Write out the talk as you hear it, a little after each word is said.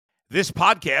This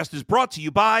podcast is brought to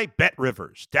you by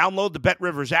BetRivers. Download the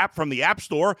BetRivers app from the App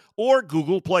Store or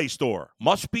Google Play Store.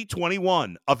 Must be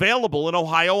 21. Available in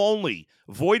Ohio only.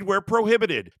 Void where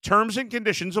prohibited. Terms and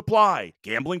conditions apply.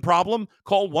 Gambling problem?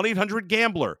 Call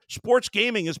 1-800-GAMBLER. Sports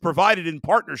gaming is provided in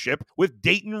partnership with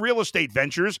Dayton Real Estate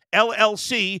Ventures,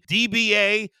 LLC,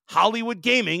 DBA, Hollywood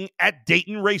Gaming at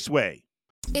Dayton Raceway.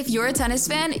 If you're a tennis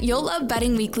fan, you'll love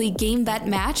Betting Weekly Game Bet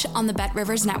Match on the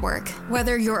BetRivers Network.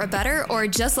 Whether you're a bettor or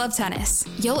just love tennis,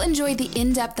 you'll enjoy the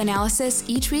in-depth analysis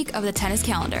each week of the tennis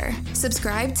calendar.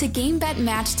 Subscribe to Game Bet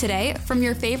Match today from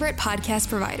your favorite podcast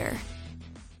provider.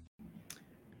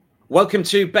 Welcome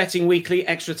to Betting Weekly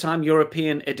Extra Time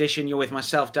European Edition. You're with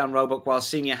myself, Dan Roebuck, while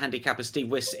senior handicapper Steve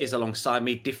Wiss is alongside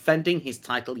me, defending his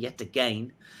title yet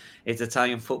again. It's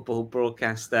Italian football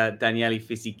broadcaster Daniele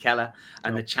Fisichella,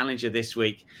 and the challenger this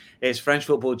week is French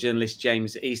football journalist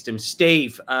James Eastham.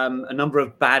 Steve, a number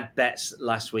of bad bets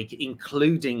last week,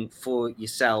 including for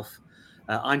yourself.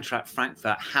 Eintracht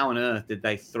Frankfurt, how on earth did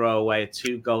they throw away a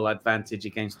 2-goal advantage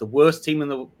against the worst team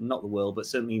in not the world, but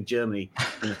certainly in Germany,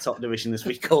 in the top division, as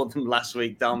we called them last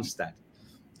week, Darmstadt?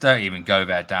 Don't even go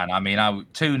there, Dan. I mean,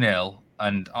 2-0.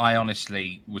 And I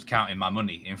honestly was counting my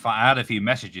money. In fact, I had a few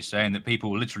messages saying that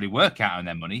people literally were counting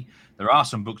their money. There are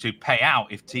some books who pay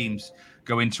out if teams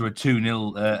go into a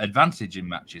 2-0 advantage in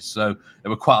matches. So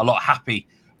there were quite a lot of happy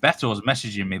bettors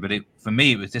messaging me, but for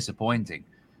me, it was disappointing.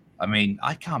 I mean,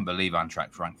 I can't believe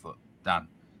Eintracht Frankfurt, Dan.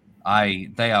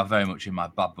 They are very much in my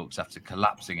bad books after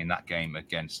collapsing in that game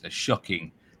against a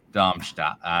shocking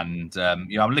Darmstadt. And, I'm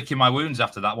licking my wounds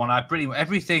after that one.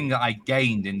 Everything that I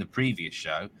gained in the previous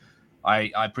show,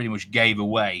 I pretty much gave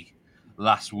away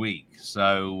last week.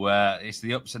 So it's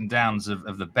the ups and downs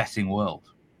of the betting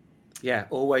world. Yeah,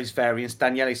 always variance.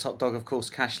 Daniele's hot dog, of course,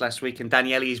 cashed last week. And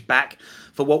Daniele is back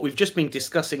for what we've just been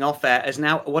discussing off air as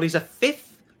now what is a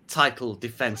fifth title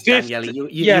defense, Daniele.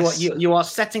 You are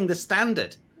setting the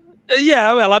standard.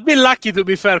 Yeah, well, I've been lucky, to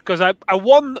be fair, because I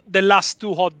won the last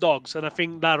two hot dogs. And I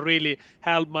think that really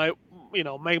helped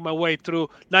make my way through,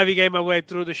 navigate my way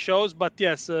through the shows. But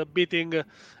yes, beating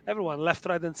everyone left,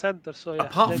 right, and center. So yeah.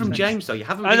 Apart from James, though, you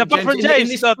haven't. And apart from James, in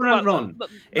this current run.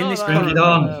 Bring it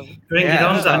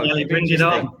on, Daniele. Bring it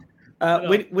on.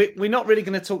 We're not really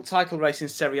going to talk title race in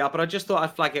Serie A, but I just thought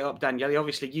I'd flag it up, Daniele.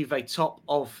 Obviously, Juve top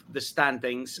of the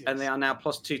standings, and they are now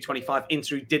plus 225.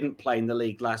 Inter, who didn't play in the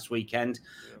league last weekend,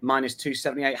 minus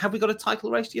 278. Have we got a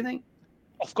title race, do you think?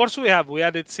 Of course we have. We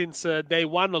had it since day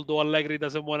one, although Allegri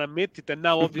doesn't want to admit it. And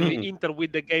now, obviously, Inter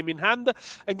with the game in hand.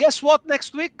 And guess what?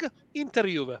 Next week,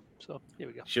 Inter-Juve. So here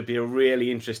we go. Should be a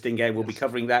really interesting game. We'll be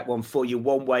covering that one for you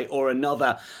one way or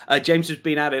another. James has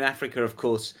been out in Africa, of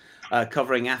course,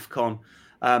 covering AFCON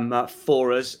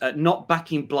for us. Not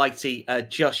back in Blighty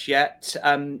just yet.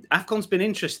 AFCON's been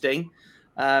interesting.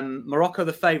 Morocco,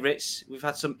 the favourites. We've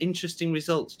had some interesting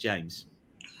results, James.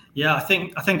 Yeah, I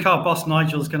think our boss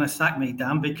Nigel's going to sack me,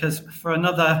 Dan, because for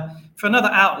another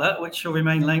outlet, which shall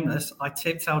remain nameless, I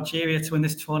tipped Algeria to win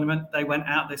this tournament. They went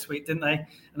out this week, didn't they?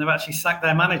 And they've actually sacked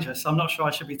their manager. So I'm not sure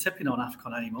I should be tipping on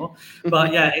AFCON anymore.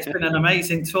 But yeah, it's been an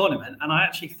amazing tournament. And I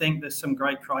actually think there's some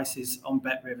great prices on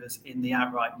BetRivers in the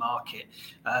outright market.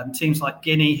 Teams like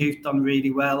Guinea, who've done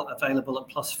really well, available at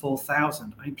plus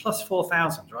 4,000. I mean, plus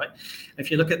 4,000, right?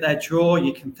 If you look at their draw,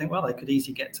 you can think, well, they could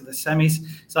easily get to the semis.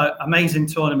 So amazing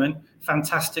tournament,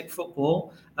 fantastic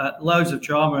football, loads of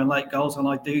drama and late goals. And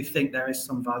I do think there is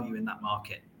some value in that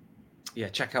market. Yeah,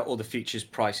 check out all the futures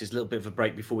prices. A little bit of a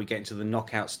break before we get into the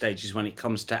knockout stages when it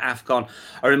comes to AFCON.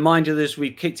 A reminder that as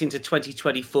we've kicked into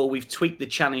 2024, we've tweaked the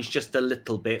challenge just a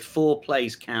little bit. 4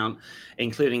 plays count,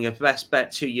 including a best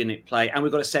bet 2-unit play. And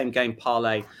we've got a same game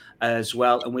parlay as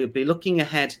well. And we'll be looking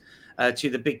ahead to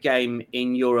the big game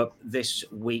in Europe this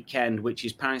weekend, which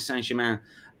is Paris Saint-Germain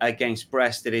against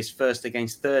Brest. It is first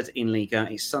against third in Liga.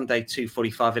 It's Sunday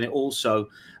 2:45, and it also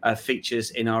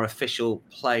features in our official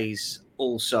plays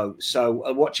also. So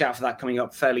watch out for that coming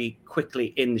up fairly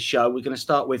quickly in the show. We're going to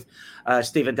start with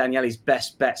Steve and Daniele's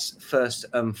best bets first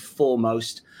and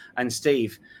foremost. And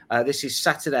Steve, this is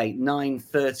Saturday,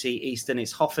 9:30 Eastern.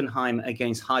 It's Hoffenheim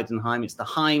against Heidenheim. It's the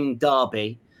Heim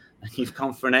Derby. And you've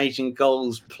gone for an Asian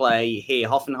goals play here.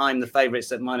 Hoffenheim, the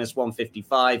favourites at minus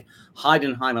 155.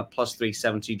 Heidenheim at plus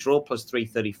 370. Draw plus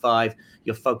 335.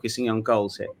 You're focusing on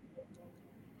goals here.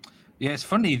 Yeah, it's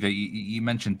funny that you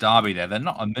mentioned Derby there. They're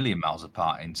not a million miles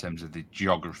apart in terms of the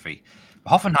geography.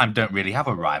 Hoffenheim don't really have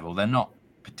a rival. They're not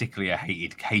particularly a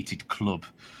hated club.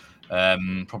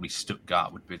 Probably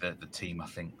Stuttgart would be the team, I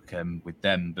think, with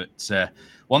them. But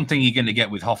one thing you're going to get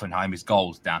with Hoffenheim is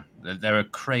goals, Dan. They're a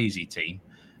crazy team.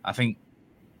 I think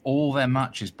all their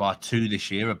matches by 2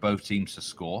 this year are both teams to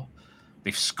score.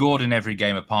 They've scored in every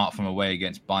game apart from away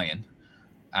against Bayern,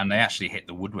 and they actually hit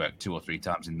the woodwork 2 or 3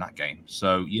 times in that game.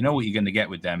 So you know what you're going to get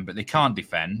with them, but they can't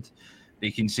defend.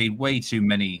 They concede way too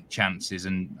many chances,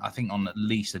 and I think on at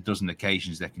least a dozen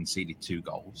occasions they conceded 2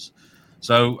 goals.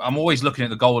 So I'm always looking at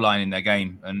the goal line in their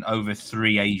game, and over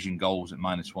 3 Asian goals at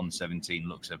 -117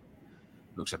 looks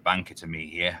a banker to me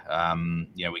here.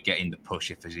 We're getting the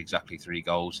push if there's exactly 3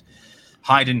 goals.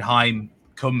 Heidenheim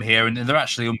come here, and they're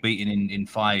actually unbeaten in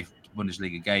 5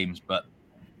 Bundesliga games, but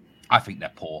I think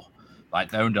they're poor. Like,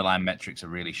 their underlying metrics are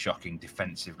really shocking,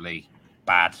 defensively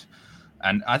bad.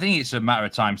 And I think it's a matter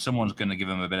of time. Someone's going to give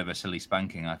them a bit of a silly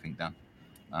spanking, I think, Dan.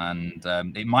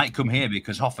 And it might come here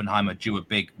because Hoffenheim are due a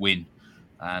big win.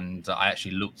 And I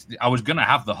was going to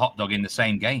have the hot dog in the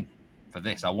same game for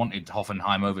this. I wanted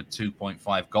Hoffenheim over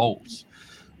 2.5 goals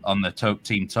on the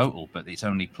team total, but it's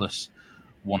only plus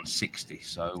 160,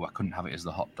 so I couldn't have it as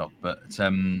the hot dog. But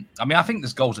I think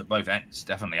there's goals at both ends.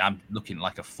 Definitely, I'm looking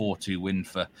like a 4-2 win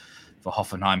for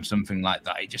Hoffenheim, something like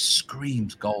that. It just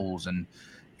screams goals, and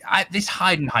this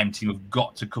Heidenheim team have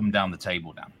got to come down the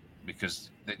table now because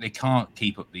they can't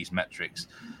keep up these metrics.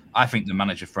 I think the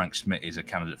manager Frank Schmidt is a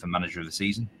candidate for manager of the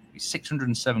season. He's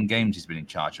 607 games he's been in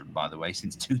charge of, by the way,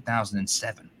 since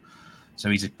 2007. So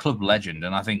he's a club legend,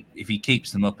 and I think if he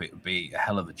keeps them up, it would be a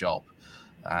hell of a job.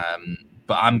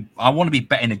 But I want to be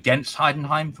betting against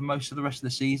Heidenheim for most of the rest of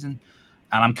the season,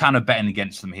 and I'm kind of betting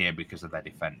against them here because of their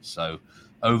defense. So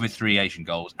over 3 Asian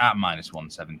goals at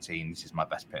 -117. This is my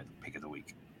best pick of the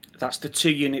week. That's the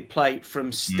 2-unit play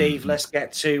from Steve. Let's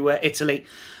get to Italy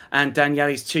and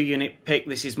Daniele's 2-unit pick.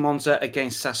 This is Monza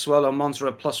against Sassuolo. Monza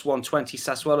are plus 120,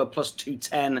 Sassuolo plus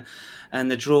 210, and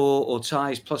the draw or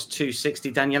ties plus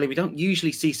 260. Daniele, we don't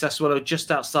usually see Sassuolo just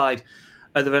outside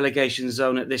of the relegation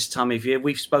zone at this time of year.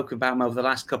 We've spoken about them over the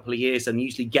last couple of years and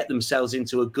usually get themselves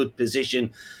into a good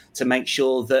position to make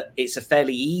sure that it's a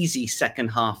fairly easy second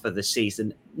half of the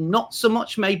season. Not so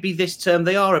much maybe this term.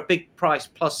 They are a big price,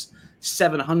 plus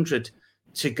 700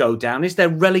 to go down. Is there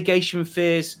relegation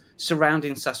fears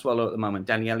surrounding Sassuolo at the moment,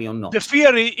 Daniele, or not? The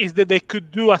theory is that they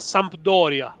could do a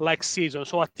Sampdoria-like season,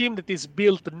 so a team that is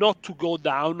built not to go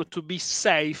down, to be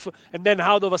safe, and then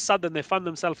out of a sudden they find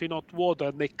themselves in hot water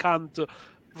and they can't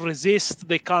resist,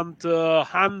 they can't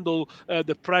handle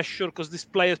the pressure because these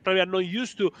players probably are not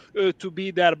used to be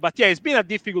there. But yeah, it's been a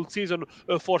difficult season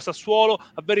for Sassuolo,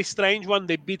 a very strange one.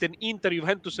 They've beaten Inter,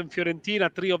 Juventus and Fiorentina,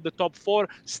 3 of the top 4,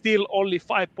 still only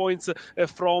 5 points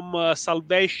from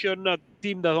salvation. A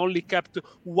team that only kept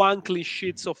 1 clean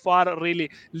sheet so far, really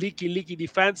leaky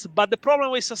defense. But the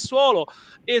problem with Sassuolo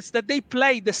is that they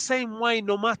play the same way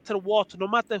no matter what, no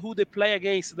matter who they play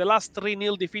against. The last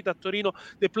 3-0 defeat at Torino,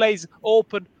 they plays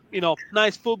open,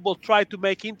 nice football, try to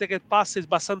make intricate passes,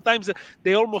 but sometimes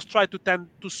they almost try to tend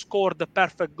to score the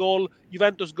perfect goal.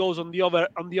 Juventus goes on the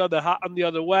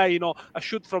other way, a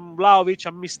shoot from Vlahovic,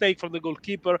 a mistake from the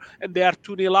goalkeeper, and they are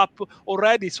 2-0 up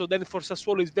already. So then for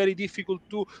Sassuolo, it's very difficult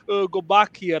to go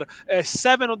back here.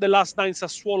 7 of the last 9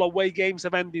 Sassuolo away games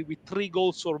have ended with 3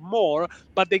 goals or more,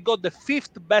 but they got the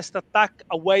 5th best attack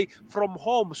away from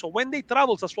home. So when they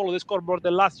travel, Sassuolo, they score more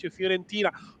than Lazio,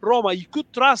 Fiorentina, Roma. You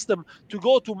could trust them to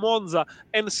go to Monza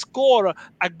and score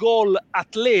a goal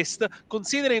at least,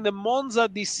 considering that Monza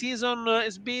this season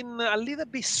has been a little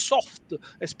bit soft,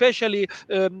 especially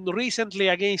recently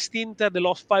against Inter. They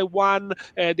lost 5-1.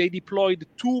 They deployed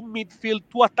 2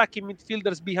 attacking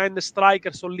midfielders behind the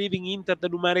striker, so leaving Inter the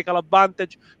numerical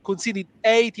advantage. Conceded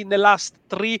 8 in the last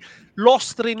 3.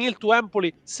 Lost 3-0 to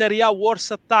Empoli. Serie A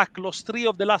worst attack. Lost 3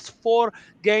 of the last 4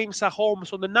 games at home.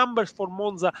 So the numbers for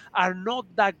Monza are not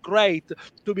that great,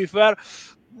 to be fair.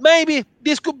 Maybe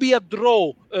this could be a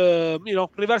draw.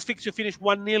 Reverse fixture finish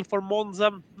 1-0 for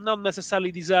Monza, not necessarily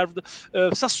deserved.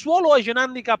 Sassuolo Asian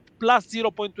handicap plus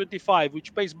 0.25,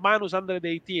 which pays minus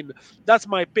 118. That's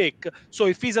my pick. So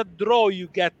if it's a draw, you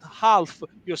get half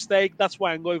your stake. That's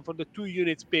why I'm going for the 2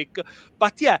 units pick.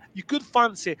 But yeah, you could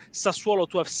fancy Sassuolo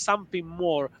to have something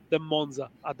more than Monza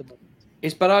at the moment.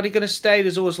 Is Berardi going to stay?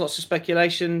 There's always lots of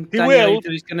speculation. He will.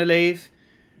 He's going to leave.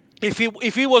 If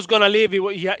he was going to leave,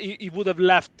 he would have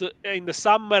left in the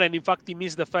summer, and in fact he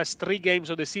missed the first 3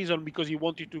 games of the season because he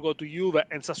wanted to go to Juve,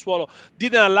 and Sassuolo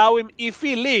didn't allow him. If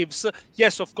he leaves,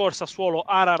 yes, of course, Sassuolo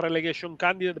are a relegation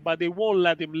candidate, but they won't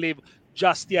let him leave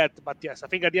just yet. But yes, I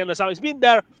think at the end of the summer, he's been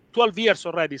there 12 years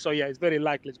already, so yeah, it's very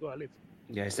likely he's going to leave.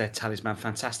 Yeah, he's their talisman.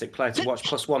 Fantastic player to watch.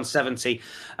 Plus 170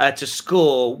 to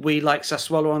score. We like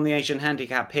Sassuolo on the Asian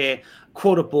handicap here.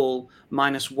 Quarter ball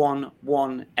minus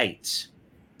 118.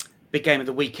 Big game of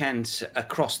the weekend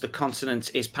across the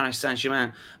continent is Paris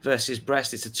Saint-Germain versus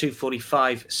Brest. It's a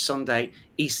 2:45 Sunday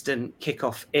Eastern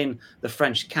kickoff in the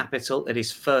French capital. It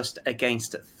is first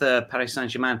against third Paris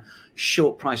Saint-Germain.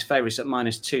 Short price favourites at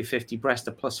minus 250. Brest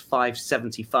are plus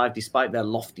 575 despite their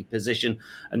lofty position,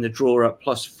 and the draw at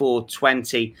plus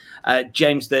 420.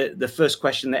 James, the first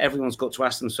question that everyone's got to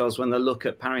ask themselves when they look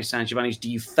at Paris Saint-Germain is,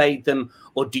 do you fade them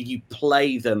or do you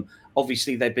play them?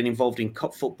 Obviously, they've been involved in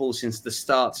cup football since the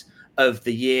start of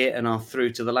the year and are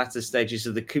through to the latter stages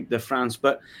of the Coupe de France.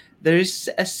 But there is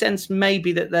a sense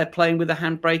maybe that they're playing with a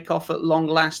handbrake off at long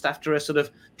last after a sort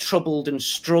of troubled and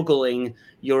struggling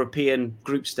European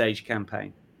group stage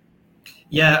campaign.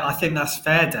 Yeah, I think that's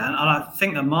fair, Dan. And I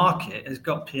think the market has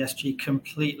got PSG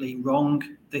completely wrong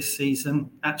this season.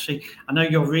 Actually, I know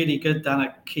you're really good, Dan,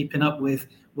 at keeping up with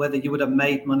whether you would have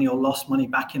made money or lost money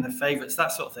back in the favourites,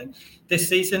 that sort of thing. This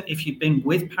season, if you'd been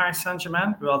with Paris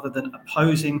Saint-Germain rather than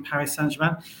opposing Paris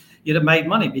Saint-Germain, you'd have made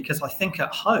money, because I think at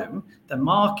home, the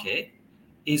market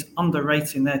is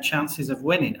underrating their chances of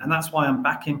winning. And that's why I'm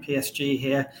backing PSG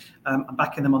here. I'm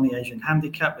backing them on the Asian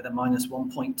handicap with a minus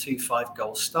 1.25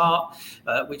 goal start,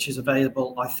 which is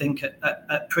available, I think,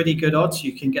 at pretty good odds.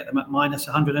 You can get them at minus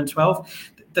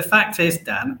 112. The fact is,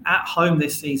 Dan, at home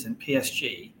this season,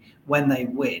 PSG, when they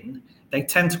win, they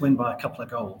tend to win by a couple of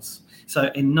goals.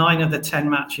 So in 9 of the 10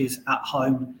 matches at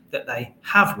home that they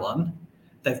have won,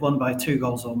 they've won by 2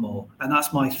 goals or more. And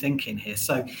that's my thinking here.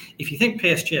 So if you think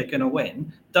PSG are going to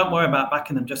win, don't worry about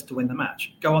backing them just to win the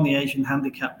match. Go on the Asian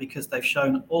handicap, because they've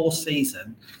shown all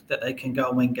season that they can go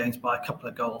and win games by a couple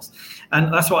of goals.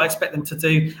 And that's what I expect them to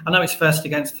do. I know it's first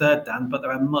against third, Dan, but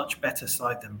they're a much better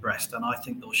side than Brest, and I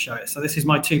think they'll show it. So this is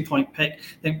my 2-point pick.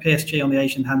 I think PSG on the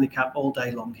Asian handicap all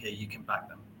day long here. You can back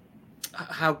them.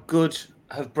 How good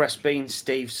have Brest been,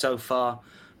 Steve, so far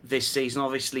this season?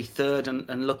 Obviously third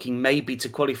and looking maybe to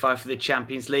qualify for the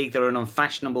Champions League. They're an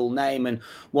unfashionable name, and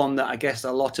one that I guess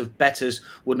a lot of bettors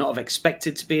would not have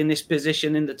expected to be in this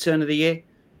position in the turn of the year.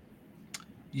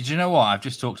 Do you know what? I've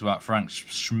just talked about Frank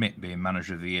Schmidt being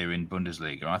manager of the year in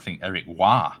Bundesliga. I think Eric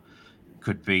Waugh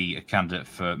could be a candidate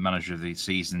for manager of the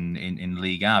season in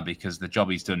Ligue A, because the job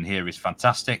he's done here is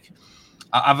fantastic.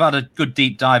 I've had a good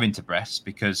deep dive into Brest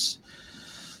because,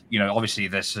 you know, obviously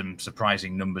there's some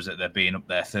surprising numbers that they're being up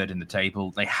there third in the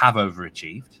table. They have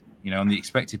overachieved, you know, and the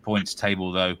expected points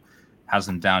table, though, has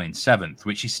them down in 7th,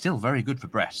 which is still very good for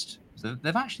Brest. So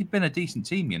they've actually been a decent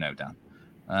team, you know,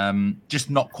 Dan. Just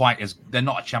not quite as, they're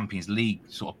not a Champions League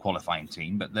sort of qualifying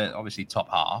team, but they're obviously top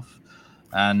half.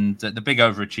 And the big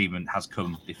overachievement has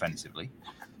come defensively.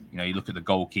 You know, you look at the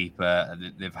goalkeeper,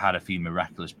 they've had a few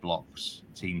miraculous blocks.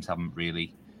 Teams haven't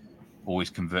really always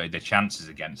converted their chances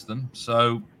against them.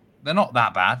 So they're not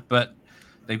that bad, but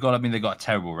they've got a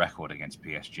terrible record against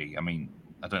PSG. I mean,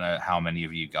 I don't know how many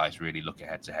of you guys really look at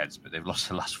head-to-heads, but they've lost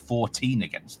the last 14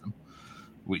 against them,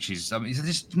 which is, I mean, it's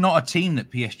just not a team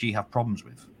that PSG have problems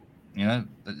with, you know?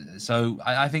 So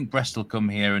I think Brest will come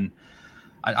here, and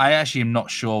I actually am not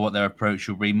sure what their approach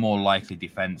will be. More likely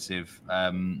defensive.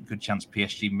 Good chance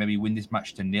PSG maybe win this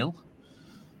match to 0.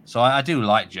 So I do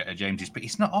like James's, but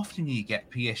it's not often you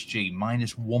get PSG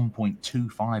minus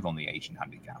 1.25 on the Asian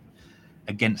handicap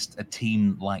against a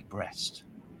team like Brest.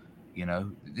 You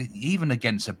know, even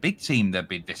against a big team, there'd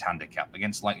be this handicap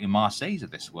against like the Marseilles of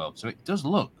this world. So it does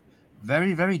look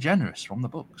very, very generous from the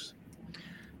books.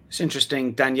 It's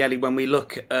interesting, Daniele, when we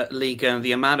look at Ligue and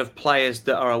the amount of players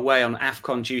that are away on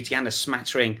AFCON duty and a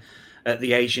smattering at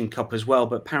the Asian Cup as well.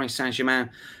 But Paris Saint-Germain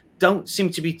don't seem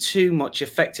to be too much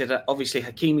affected. Obviously,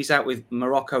 Hakimi's out with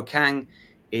Morocco. Kang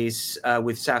is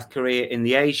with South Korea in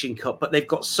the Asian Cup, but they've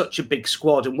got such a big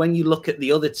squad. And when you look at the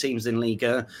other teams in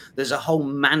Liga, there's a whole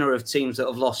manner of teams that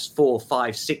have lost 4,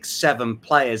 5, 6, 7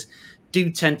 players. Do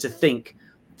tend to think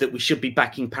that we should be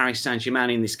backing Paris Saint-Germain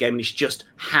in this game, and it's just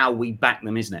how we back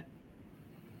them, isn't it?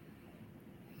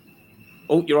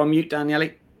 Oh, you're on mute, Daniele.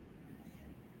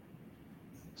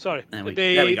 Sorry,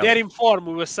 they are in form.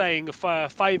 We were saying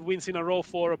 5 wins in a row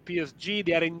for PSG.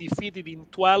 They are undefeated in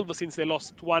 12 since they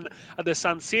lost 1 at the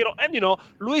San Siro. And, you know,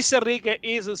 Luis Enrique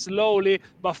is slowly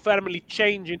but firmly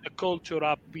changing the culture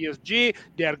at PSG.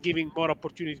 They are giving more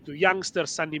opportunity to youngsters.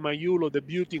 Sandy Mayulo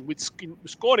debuting with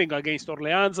scoring against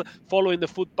Orleans, following the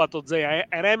footpath of Zaire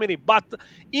Emery. But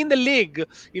in the league,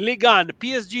 in Ligue 1,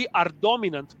 PSG are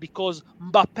dominant because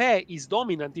Mbappé is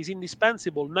dominant. He's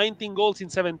indispensable. 19 goals in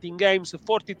 17 games,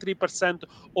 40 43% of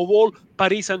all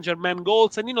Paris Saint-Germain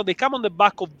goals. And, they come on the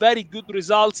back of very good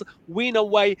results, win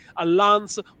away at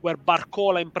Lens, where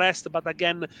Barcola impressed, but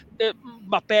again,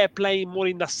 Mbappé playing more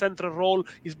in the central role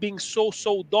is being so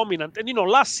dominant. And,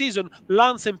 last season,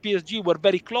 Lens and PSG were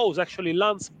very close. Actually,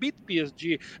 Lens beat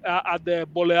PSG at the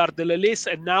Boulevard de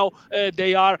l'Elysée, and now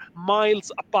they are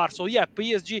miles apart. So, yeah,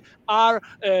 PSG are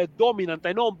dominant.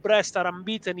 I know Brest are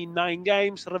unbeaten in 9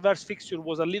 games. Reverse fixture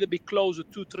was a little bit close,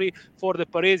 2-3 for the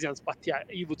Parisians. But yeah,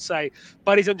 you would say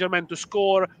Paris Saint-Germain to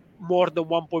score more than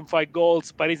 1.5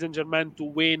 goals, Paris Saint-Germain to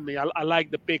win. I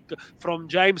like the pick from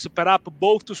James. Perhaps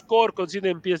both to score,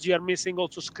 considering PSG are missing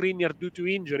also Skriniar due to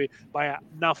injury, by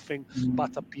nothing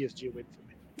but a PSG win for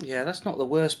me. Yeah, that's not the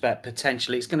worst bet,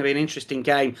 potentially. It's going to be an interesting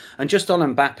game. And just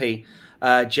on Mbappe,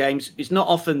 James, it's not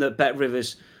often that Bet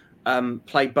Rivers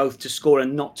play both to score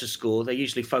and not to score. They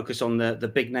usually focus on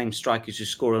the big name strikers who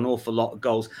score an awful lot of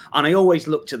goals. And I always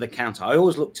look to the counter. I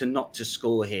always look to not to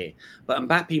score here. But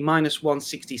Mbappe minus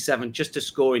 167 just to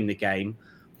score in the game,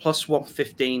 plus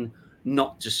 115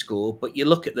 not to score. But you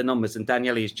look at the numbers, and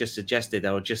Daniele has just suggested,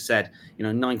 or just said,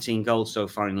 19 goals so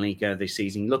far in Ligue this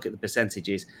season. Look at the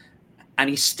percentages. And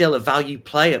he's still a value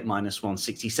play at minus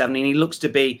 167. And he looks to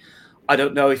be, I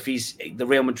don't know if he's the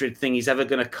Real Madrid thing he's ever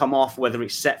going to come off, whether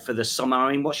it's set for the summer.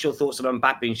 I mean, what's your thoughts on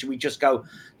Mbappe? And should we just go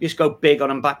big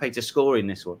on Mbappe to score in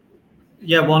this one?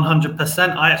 Yeah,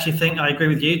 100%. I actually think I agree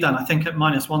with you, Dan. I think at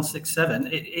minus 167,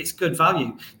 it's good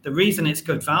value. The reason it's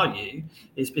good value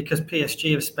is because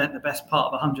PSG have spent the best part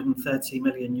of 130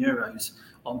 million euros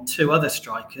on 2 other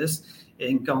strikers,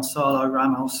 in Gonzalo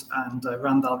Ramos and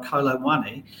Randal Kolo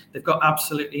Muani. They've got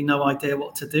absolutely no idea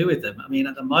what to do with them. I mean,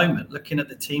 at the moment, looking at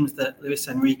the teams that Luis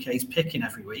Enrique is picking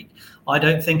every week, I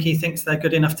don't think he thinks they're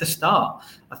good enough to start.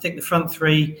 I think the front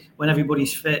 3, when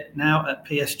everybody's fit now at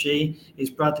PSG, is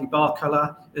Bradley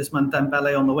Barcola, Ousmane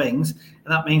Dembele on the wings.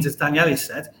 And that means, as Daniele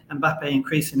said, Mbappe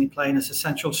increasingly playing as a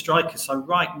central striker. So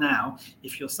right now,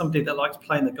 if you're somebody that likes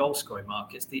playing the goal scoring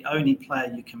markets, the only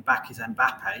player you can back is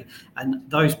Mbappe. And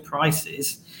those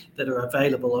prices that are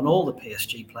available on all the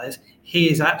PSG players, he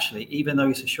is actually, even though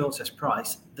he's the shortest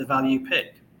price, the value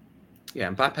pick. Yeah,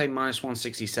 Mbappe minus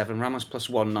 167, Ramos plus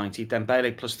 190,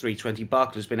 Dembele plus 320.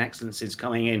 Barclay's been excellent since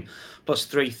coming in, plus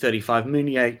 335.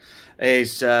 Meunier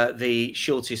is the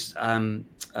shortest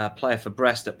player for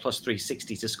Brest at plus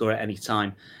 360 to score at any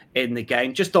time in the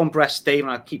game. Just on Brest, Steve,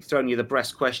 and I keep throwing you the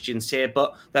Brest questions here,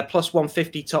 but they're plus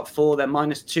 150 top 4, they're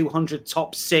minus 200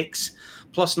 top 6,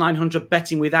 plus 900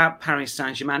 betting without Paris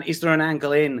Saint-Germain. Is there an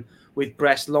angle in with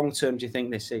Brest long term, do you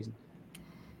think, this season?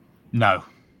 No,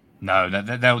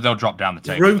 they'll drop down the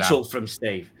table. Brutal from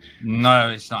Steve. No,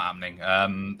 it's not happening.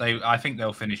 I think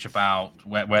they'll finish about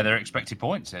where their expected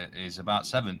points is about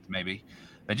 7th, maybe.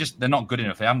 They're not good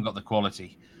enough. They haven't got the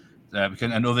quality,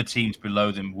 and other teams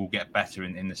below them will get better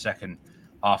in the second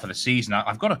half of the season.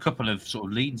 I've got a couple of sort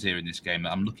of leads here in this game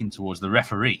that I'm looking towards the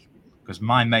referee, because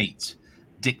my mate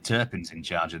Dick Turpin's in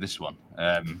charge of this one.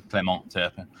 Clement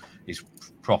Turpin, his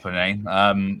proper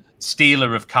name.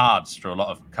 Stealer of cards for a lot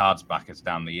of cards backers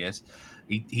down the years.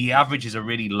 He averages a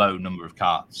really low number of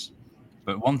cards.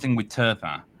 But one thing with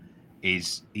Turpin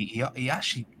is he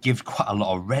actually gives quite a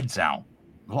lot of reds out,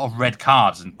 a lot of red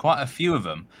cards, and quite a few of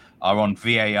them are on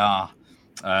VAR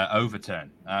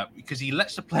overturn, because he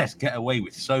lets the players get away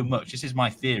with so much. This is my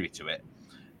theory to it,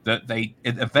 that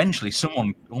eventually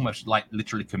someone almost like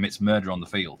literally commits murder on the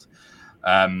field,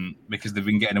 because they've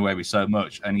been getting away with so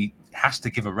much, and he has to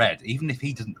give a red, even if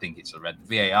he doesn't think it's a red.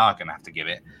 VAR are going to have to give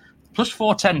it. Plus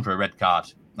 410 for a red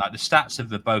card. Like, the stats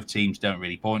of both teams don't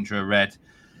really point to a red.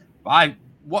 But I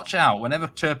watch out, whenever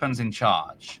Turpin's in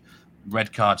charge,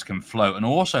 red cards can float, and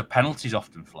also penalties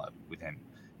often float with him.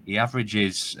 He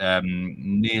averages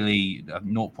nearly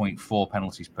 0.4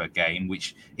 penalties per game,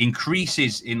 which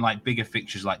increases in like bigger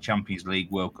fixtures like Champions League,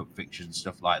 World Cup fixtures and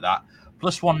stuff like that.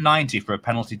 Plus 190 for a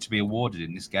penalty to be awarded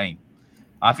in this game.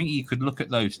 I think you could look at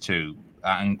those two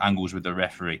angles with the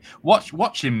referee.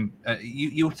 Watch him.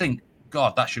 You'll think,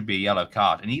 God, that should be a yellow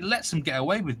card, and he lets them get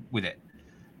away with it.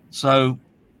 So,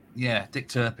 yeah, Dick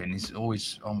Turpin is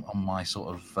always on my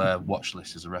sort of watch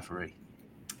list as a referee.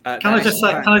 Can I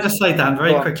just say, Dan,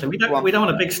 very quickly, we don't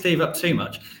want to big Steve up too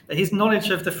much, but his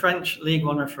knowledge of the French Ligue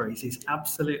 1 referees is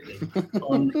absolutely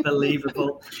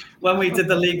unbelievable. When we did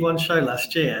the Ligue 1 show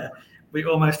last year, we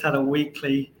almost had a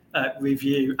weekly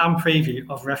review and preview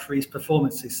of referees'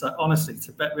 performances. So honestly,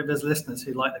 to Bet Rivers listeners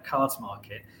who like the cards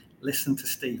market, listen to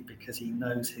Steve, because he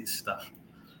knows his stuff.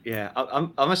 Yeah,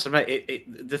 I must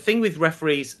admit, the thing with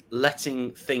referees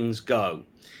letting things go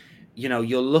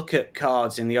you'll look at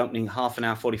cards in the opening half an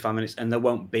hour, 45 minutes, and there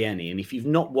won't be any. And if you've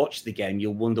not watched the game,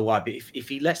 you'll wonder why. But if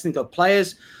he lets them go,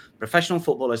 players, professional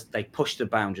footballers, they push the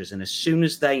boundaries. And as soon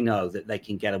as they know that they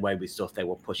can get away with stuff, they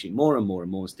will push it more and more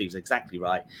and more. And Steve's exactly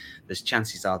right. There's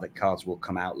chances are that cards will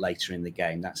come out later in the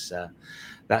game.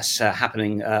 That's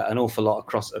happening an awful lot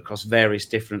across various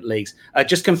different leagues.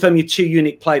 Just confirm your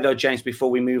 2-unit play, though, James, before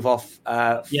we move off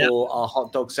for our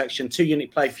hot dog section.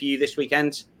 2-unit play for you this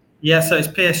weekend? Yeah, so it's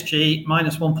PSG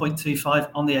minus 1.25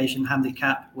 on the Asian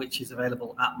handicap, which is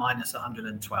available at minus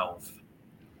 112.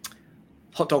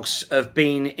 Hot dogs have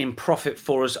been in profit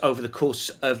for us over the course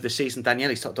of the season.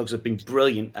 Daniele's hot dogs have been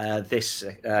brilliant this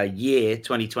year,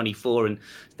 2024. And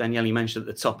Daniele mentioned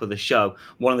at the top of the show,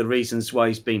 one of the reasons why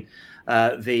he's been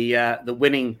the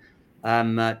winning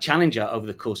challenger over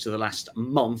the course of the last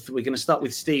month. We're going to start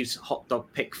with Steve's hot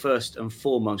dog pick first and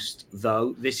foremost,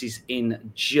 though. This is in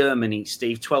Germany,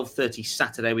 Steve. 12:30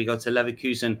 Saturday. We go to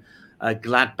Leverkusen,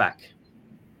 Gladbach.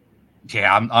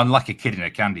 Yeah, I'm like a kid in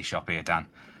a candy shop here, Dan.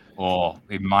 Or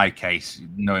in my case,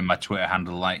 knowing my Twitter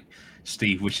handle like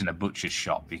Steve wishing a butcher's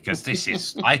shop, because this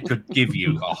is, I could give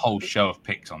you a whole show of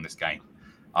picks on this game.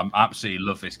 I absolutely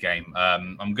love this game.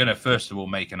 I'm going to, first of all,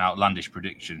 make an outlandish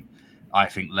prediction. I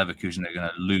think Leverkusen are going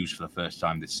to lose for the first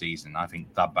time this season. I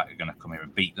think Gladbach are going to come here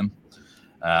and beat them.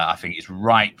 I think it's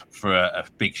ripe for a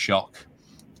big shock.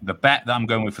 The bet that I'm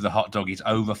going with for the hot dog is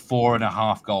over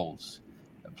 4.5 goals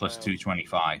at plus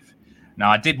 225. Now,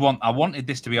 I wanted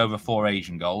this to be over 4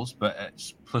 Asian goals, but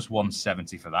it's plus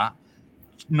 170 for that.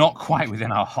 Not quite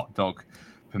within our hot dog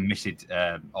permitted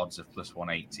odds of plus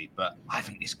 180, but I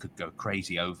think this could go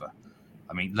crazy over.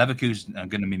 I mean, Leverkusen are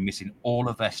going to be missing all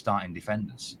of their starting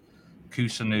defenders.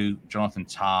 Kusanu, Jonathan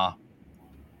Tah,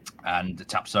 and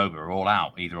Tapsoba are all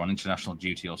out, either on international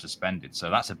duty or suspended. So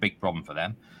that's a big problem for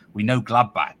them. We know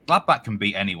Gladbach. Gladbach can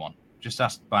beat anyone. Just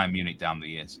ask Bayern Munich down the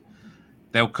years.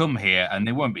 They'll come here and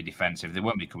they won't be defensive. They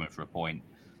won't be coming for a point.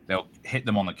 They'll hit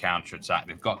them on the counter-attack.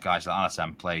 They've got guys like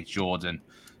Alassane Play, Jordan,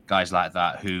 guys like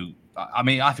that who, I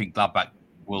mean, I think Gladbach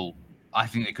I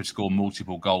think they could score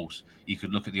multiple goals. You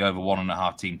could look at the over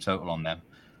 1.5 team total on them.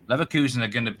 Leverkusen are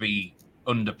going to be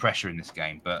under pressure in this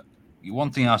game, but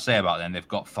one thing I'll say about them, they've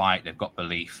got fight, they've got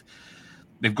belief,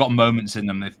 they've got moments in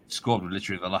them. They've scored with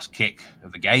literally the last kick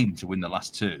of the game to win the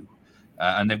last two.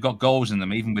 And they've got goals in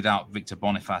them, even without Victor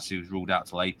Boniface, who's ruled out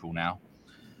till April now.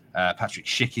 Patrick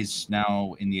Schick is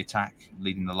now in the attack,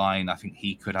 leading the line. I think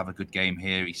he could have a good game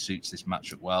here. He suits this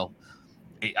matchup well.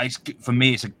 For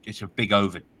me, it's a big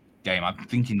over game. I'm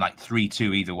thinking like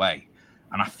 3-2 either way.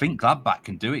 And I think Gladbach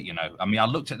can do it, you know. I mean, I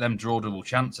looked at them draw double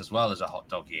chance as well as a hot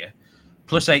dog here.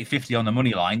 Plus 850 on the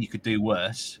money line. You could do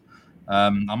worse. I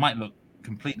might look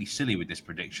completely silly with this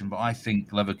prediction, but I think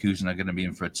Leverkusen are going to be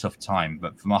in for a tough time.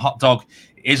 But for my hot dog,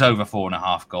 it is over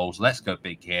 4.5 goals. Let's go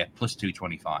big here, plus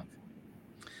 225.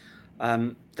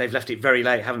 They've left it very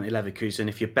late, haven't they, Leverkusen?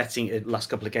 If you're betting last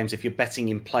couple of games, if you're betting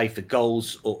in play for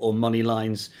goals or money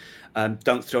lines,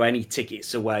 don't throw any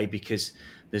tickets away, because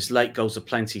there's late goals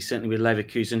aplenty, certainly with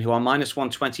Leverkusen, who are minus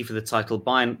 120 for the title.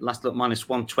 Bayern, last look, minus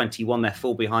 121. They're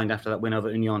full behind after that win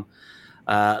over Union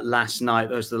last night.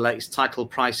 Those are the latest title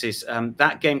prices.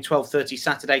 That game, 12:30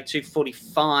 Saturday,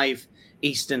 2:45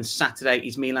 Eastern Saturday,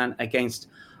 is Milan against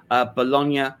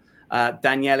Bologna.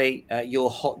 Daniele,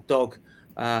 your hot dog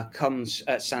comes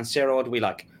at San Siro. What do we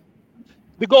like?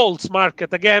 The goals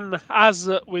market, again, as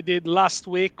we did last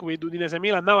week with Udinese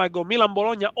Milan. Now I go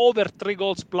Milan-Bologna over 3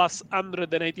 goals plus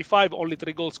 185. Only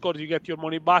 3 goals scored, you get your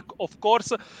money back, of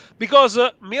course. Because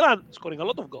Milan scoring a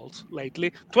lot of goals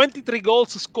lately. 23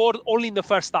 goals scored only in the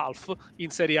first half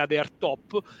in Serie A. They are top.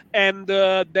 And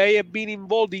they have been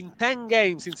involved in 10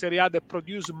 games in Serie A that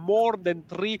produce more than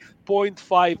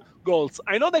 3.5 goals.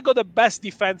 I know they got the best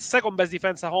defense, second best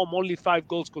defense at home, only 5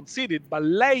 goals conceded, but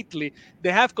lately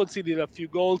they have conceded a few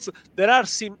goals. There are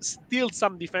still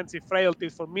some defensive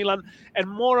frailties for Milan, and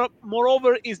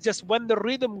moreover is just when the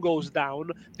rhythm goes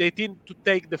down, they tend to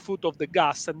take the foot off the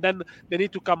gas, and then they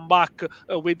need to come back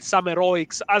with some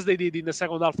heroics, as they did in the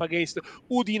second half against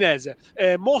Udinese.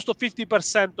 Most of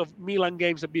 50% of Milan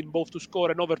games have been both to score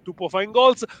and over 2.5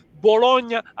 goals.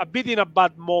 Bologna a bit in a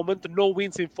bad moment, no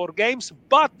wins in 4 games,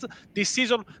 but this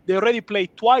season they already played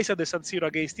twice at the San Siro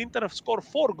against Inter, have scored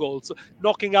 4 goals,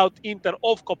 knocking out Inter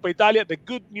of Coppa Italia. The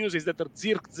good news is that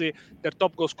Zirkzee, their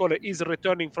top goal scorer, is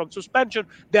returning from suspension.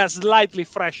 They are slightly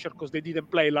fresher because they didn't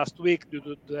play last week due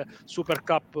to the Super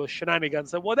Cup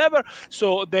shenanigans and whatever,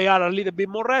 so they are a little bit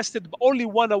more rested. But only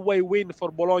 1 away win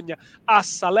for Bologna at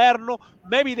Salerno.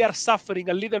 Maybe they are suffering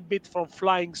a little bit from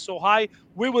flying so high.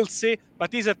 We will see,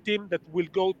 but it's a team that will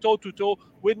go toe-to-toe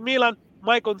with Milan.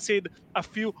 might concede a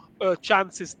few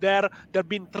chances there. There have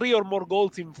been 3 or more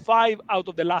goals in 5 out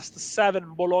of the last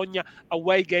 7 Bologna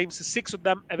away games. 6 of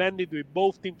them have ended with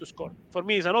both teams to score. For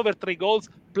me, it's an over 3 goals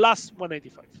plus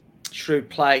 185. Shrewd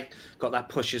play, got that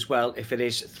push as well if it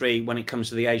is 3 when it comes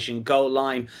to the Asian goal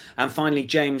line. And finally,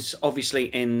 James, obviously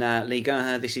in Ligue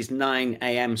 1, this is 9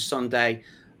 a.m. Sunday,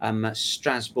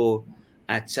 Strasbourg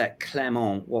at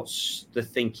Clermont. What's the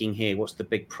thinking here? What's the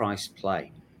big price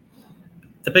play?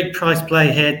 The big price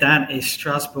play here, Dan, is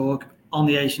Strasbourg on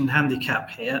the Asian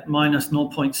handicap here, minus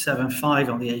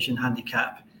 0.75 on the Asian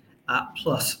handicap at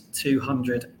plus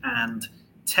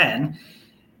 210.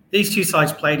 These two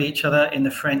sides played each other in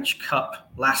the French Cup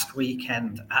last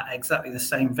weekend at exactly the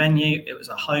same venue. It was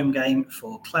a home game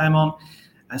for Clermont,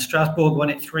 and Strasbourg won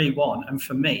it 3-1. And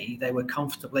for me, they were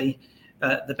comfortably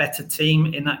the better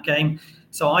team in that game.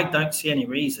 So I don't see any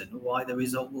reason why the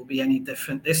result will be any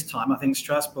different this time. I think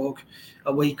Strasbourg,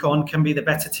 a week on, can be the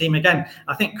better team again.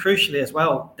 I think crucially as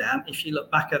well, Dan, if you look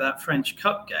back at that French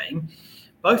Cup game,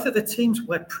 both of the teams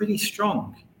were pretty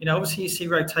strong. You know, obviously you see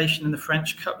rotation in the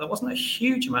French Cup. There wasn't a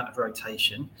huge amount of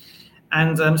rotation.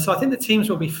 And so I think the teams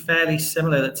will be fairly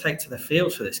similar that take to the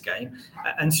field for this game.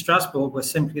 And Strasbourg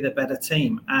was simply the better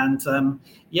team. And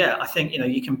I think,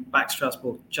 you can back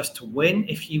Strasbourg just to win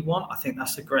if you want. I think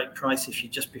that's a great price if you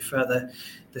just prefer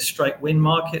the straight win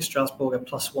market. Strasbourg at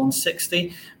plus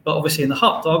 160. But obviously in the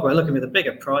hot dog, we're looking with a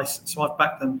bigger price. So I've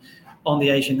backed them on the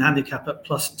Asian handicap at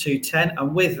plus 210.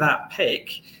 And with that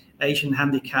pick, Asian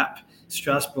handicap,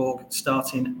 Strasbourg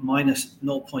starting minus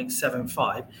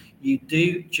 0.75. You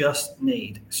do just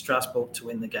need Strasbourg to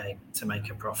win the game to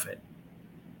make a profit.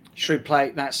 Shrewd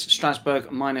play. That's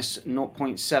Strasbourg minus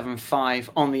 0.75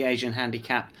 on the Asian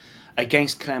handicap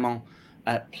against Clermont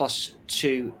at plus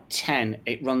 210.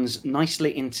 It runs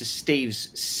nicely into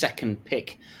Steve's second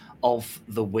pick of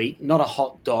the week. Not a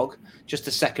hot dog, just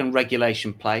a second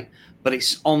regulation play, but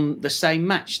it's on the same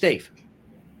match, Steve.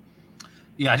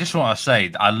 Yeah, I just want to say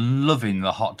that I'm loving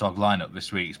the hot dog lineup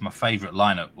this week. It's my favourite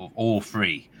lineup of all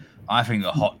 3. I think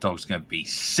the hot dog's going to be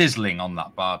sizzling on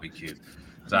that barbecue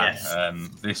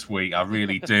this week. I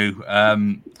really do.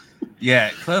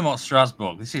 Clermont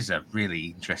Strasbourg. This is a really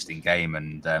interesting game,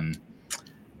 and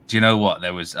do you know what?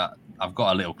 I've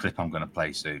got a little clip I'm going to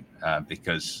play soon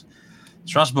because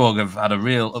Strasbourg have had a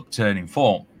real upturn in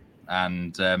form,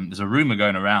 and there's a rumor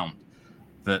going around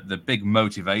that the big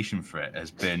motivation for it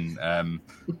has been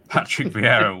Patrick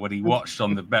Vieira when he watched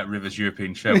on the Bet Rivers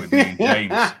European show with me and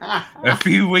James a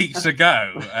few weeks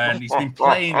ago, and he's been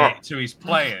playing it to his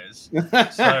players.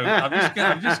 So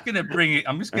I'm just going to bring it.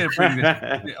 I'm just going to bring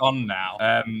this on now.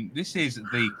 This is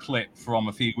the clip from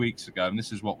a few weeks ago, and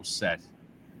this is what was said.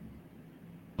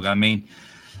 I mean,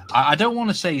 I don't want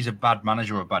to say he's a bad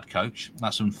manager or a bad coach.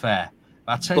 That's unfair.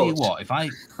 But I tell you what,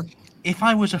 if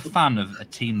I was a fan of a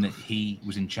team that he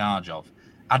was in charge of,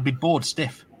 I'd be bored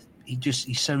stiff.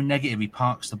 He's so negative. He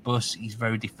parks the bus. He's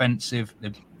very defensive.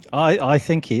 I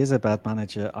think he is a bad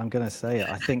manager. I'm going to say it.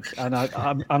 I think, and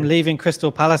I'm leaving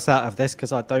Crystal Palace out of this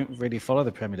because I don't really follow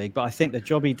the Premier League. But I think the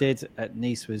job he did at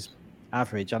Nice was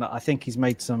average, and I think he's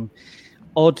made some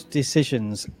odd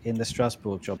decisions in the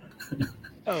Strasbourg job.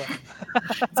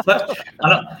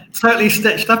 Totally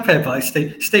stitched up here by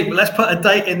Steve. Steve, let's put a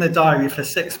date in the diary for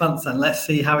 6 months and let's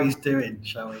see how he's doing,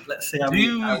 shall we? Let's see how he's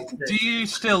doing. Do you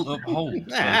still uphold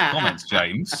those comments,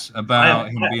 James, about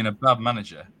him being a bad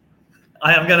manager?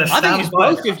 I am going to stand I think it's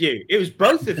both of you. It was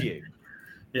both of you.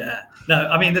 Yeah. No,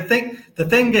 I mean, the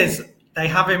thing is, they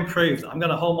have improved. I'm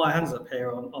going to hold my hands up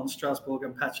here on Strasbourg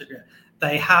and Patrick.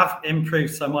 They have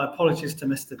improved. So my apologies to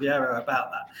Mr. Vieira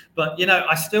about that. But,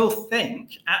 I still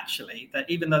think, actually, that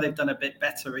even though they've done a bit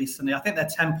better recently, I think they're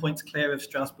 10 points clear of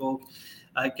Strasbourg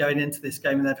going into this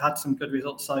game, and they've had some good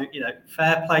results. So,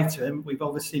 fair play to him. We've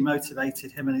obviously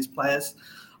motivated him and his players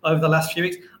over the last few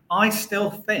weeks. I still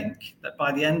think that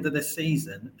by the end of the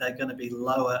season, they're going to be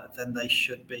lower than they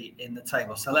should be in the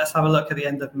table. So let's have a look at the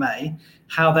end of May,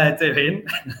 how they're doing.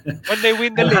 When they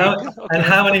win the league. And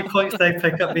how many points they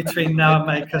pick up between now and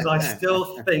May, because I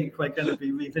still think we're going to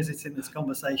be revisiting this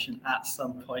conversation at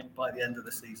some point by the end of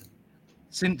the season.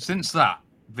 Since that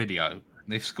video,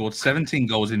 they've scored 17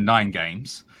 goals in 9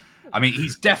 games. I mean,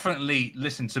 he's definitely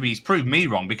listened to me. He's proved me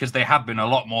wrong because they have been a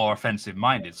lot more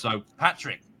offensive-minded. So,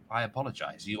 Patrick, I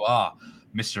apologize. You are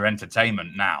Mr.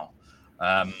 Entertainment now.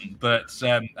 And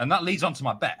that leads on to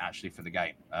my bet, actually, for the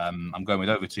game. I'm going with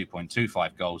over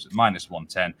 2.25 goals at minus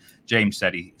 110. James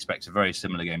said he expects a very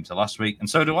similar game to last week, and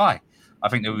so do I. I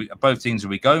think that both teams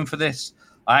will be going for this.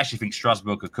 I actually think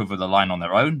Strasbourg could cover the line on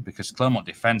their own because Clermont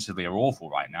defensively are awful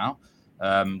right now.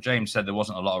 James said there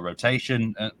wasn't a lot of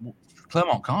rotation.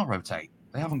 Clermont can't rotate.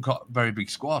 They haven't got a very big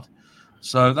squad.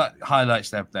 So that highlights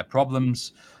their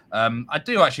problems. I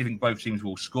do actually think both teams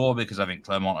will score because I think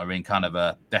Clermont are in kind of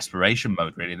a desperation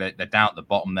mode, really. They're down at the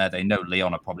bottom there. They know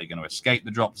Lyon are probably going to escape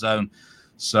the drop zone.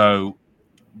 So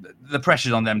the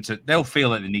pressure's on them they'll feel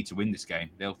that they need to win this game.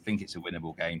 They'll think it's a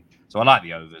winnable game. So I like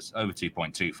the overs, over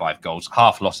 2.25 goals,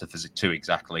 half loss if there's 2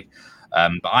 exactly.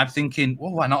 But I'm thinking,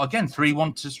 well, why not again?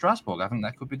 3-1 to Strasbourg. I think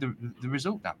that could be the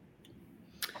result now.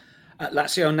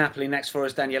 Lazio Napoli next for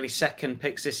us. Daniele, second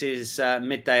picks. This is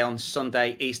midday on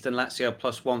Sunday. Eastern Lazio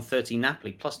plus 130,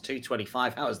 Napoli plus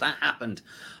 225. How has that happened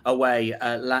away?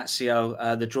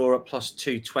 Lazio, the draw at plus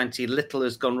 220. Little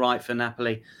has gone right for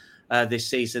Napoli this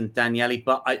season, Daniele.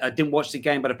 But I didn't watch the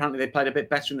game, but apparently they played a bit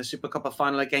better in the Supercoppa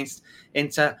final against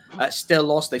Inter. Still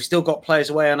lost. They've still got players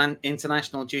away on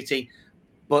international duty,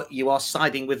 but you are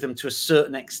siding with them to a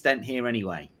certain extent here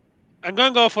anyway. I'm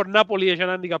going to go for Napoli Asian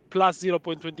handicap plus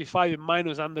 0.25 and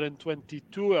minus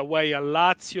 122 away at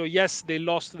Lazio. Yes, they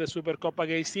lost the Super Cup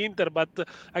against Inter, but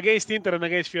against Inter and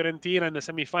against Fiorentina in the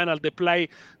semi-final, they play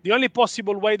the only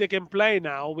possible way they can play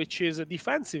now, which is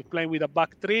defensive, playing with a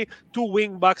back three, 2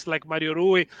 wing backs like Mario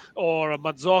Rui or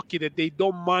Mazzocchi that they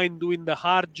don't mind doing the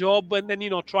hard job, and then,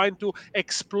 trying to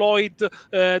exploit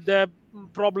the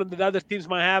problem that other teams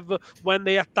might have when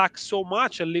they attack so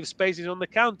much and leave spaces on the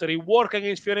counter. It worked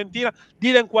against Fiorentina,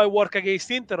 didn't quite work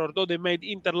against Inter, although they made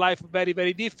Inter life very,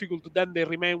 very difficult. Then they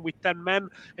remained with 10 men,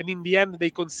 and in the end they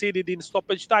conceded in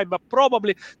stoppage time. But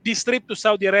probably this trip to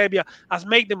Saudi Arabia has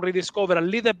made them rediscover a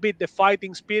little bit the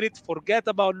fighting spirit, forget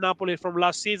about Napoli from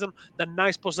last season, the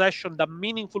nice possession, the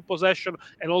meaningful possession,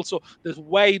 and also the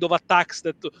weight of attacks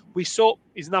that we saw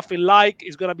is nothing like.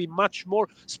 It's going to be much more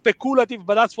speculative,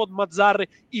 but that's what Mazzarri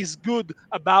is good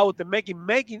about,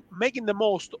 making the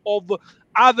most of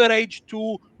average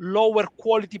to lower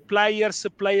quality players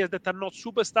that are not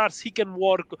superstars. He can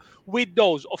work with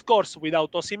those, of course,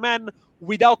 without Osimhen,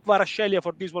 without Kvaratskhelia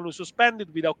for this one who's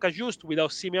suspended, without Cajuste,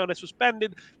 without Simeone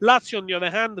suspended. Lazio, on the other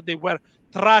hand, they were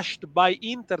thrashed by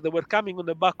Inter. They were coming on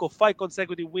the back of 5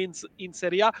 consecutive wins in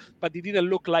Serie A, but it didn't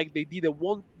look like they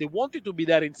wanted to be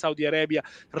there in Saudi Arabia.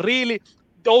 Really,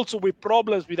 also with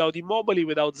problems without Immobile,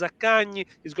 without Zaccagni.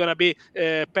 It's going to be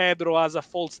Pedro as a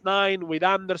false 9 with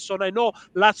Anderson. I know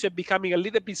Lazio are becoming a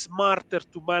little bit smarter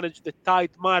to manage the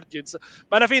tight margins,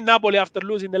 but I think Napoli, after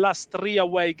losing the last 3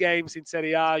 away games in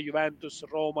Serie A, Juventus,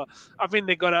 Roma, I think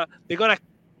they're gonna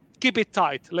keep it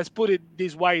tight. Let's put it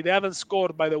this way. They haven't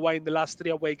scored, by the way, in the last 3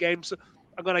 away games.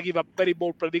 I'm going to give a very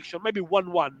bold prediction, maybe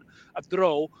 1-1, a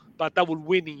draw, but that will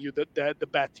winning you the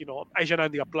bet, Asian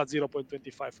handicap plus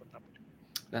 0.25 for Napoli.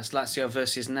 That's Lazio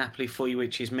versus Napoli for you,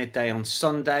 which is midday on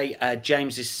Sunday.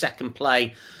 James's second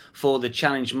play for the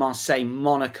challenge,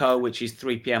 Marseille-Monaco, which is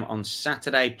 3 p.m. on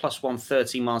Saturday. Plus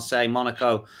 130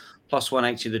 Marseille-Monaco, plus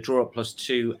 180 the draw, plus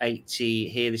 280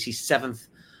 here. This is 7th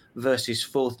versus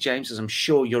 4th, James, as I'm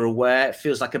sure you're aware. It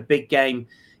feels like a big game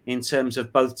in terms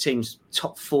of both teams'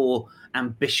 top 4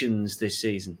 ambitions this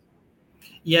season.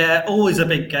 Yeah, always a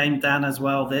big game, Dan, as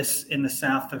well, this in the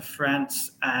south of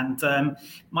France. And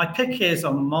my pick is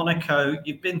on Monaco.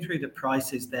 You've been through the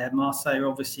prices there. Marseille are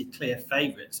obviously clear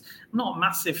favourites. I'm not a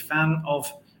massive fan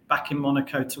of backing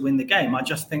Monaco to win the game. I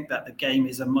just think that the game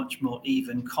is a much more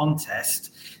even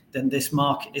contest than this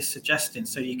market is suggesting.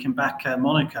 So you can back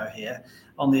Monaco here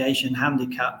on the Asian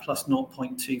handicap plus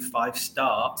 0.25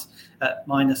 start at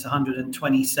minus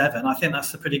 127. I think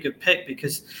that's a pretty good pick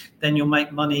because then you'll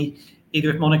make money either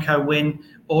if Monaco win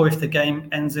or if the game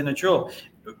ends in a draw.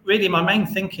 Really, my main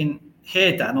thinking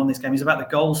here, Dan, on this game is about the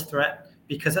goals threat,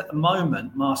 because at the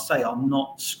moment, Marseille are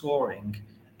not scoring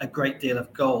a great deal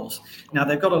of goals. Now,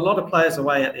 they've got a lot of players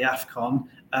away at the AFCON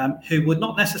who would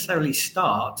not necessarily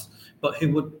start, but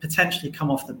who would potentially come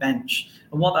off the bench.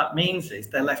 And what that means is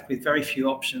they're left with very few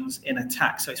options in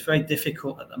attack. So it's very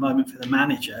difficult at the moment for the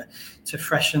manager to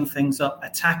freshen things up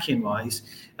attacking-wise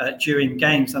during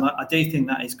games. And I do think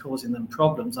that is causing them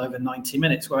problems over 90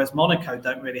 minutes, whereas Monaco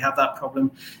don't really have that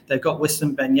problem. They've got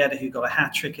Wissam Ben Yedder, who got a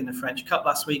hat-trick in the French Cup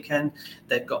last weekend.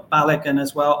 They've got Balogun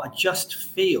as well. I just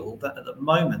feel that at the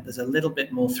moment there's a little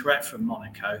bit more threat from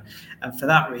Monaco. And for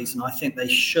that reason, I think they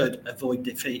should avoid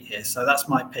defeat here. So that's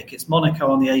my pick. It's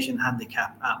Monaco on the Asian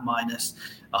handicap at minus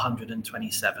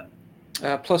 127.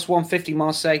 Plus 150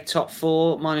 Marseille, top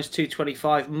 4, minus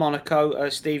 225 Monaco.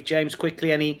 Steve, James,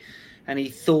 quickly, any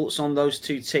thoughts on those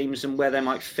two teams and where they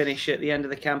might finish at the end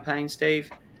of the campaign, Steve?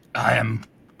 I am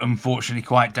unfortunately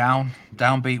quite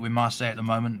downbeat with Marseille at the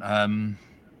moment.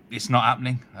 It's not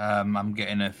happening. I'm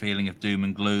getting a feeling of doom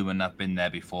and gloom, and I've been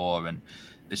there before, and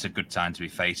it's a good time to be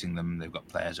facing them. They've got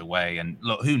players away, and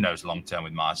look, who knows long term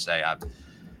with Marseille?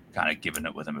 kind of given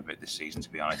up with them a bit this season, to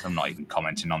be honest. I'm not even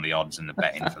commenting on the odds and the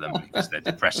betting for them because they're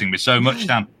depressing me so much,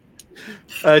 Dan.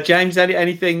 James,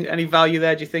 any value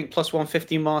there? Do you think plus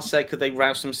 150 Marseille, could they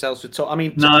rouse themselves for top? I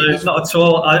mean, no, not at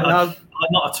all.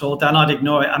 Not at all, Dan. I'd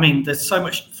ignore it. I mean, there's so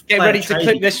much. Get ready to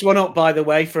clip this one up, by the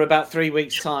way, for about 3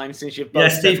 weeks' time, since you've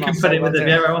both Steve can put it with the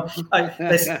Vieira one.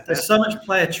 There's so much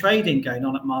player trading going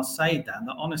on at Marseille, Dan,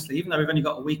 that honestly, even though we've only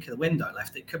got a week of the window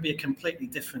left, it could be a completely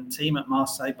different team at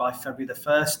Marseille by February the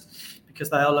 1st. Because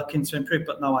they are looking to improve,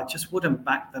 but no, I just wouldn't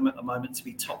back them at the moment to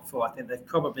be top four. I think they're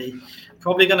probably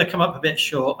going to come up a bit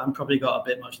short and probably got a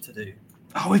bit much to do.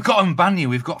 Oh, we've got Mbanya.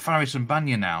 We've got Faris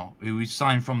Mbanya now, who we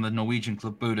signed from the Norwegian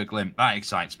club Buda Glimt. That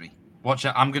excites me. Watch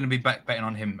out! I'm going to be betting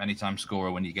on him anytime scorer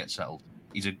when he gets settled.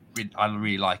 I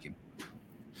really like him.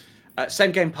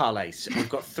 Same game parlays. We've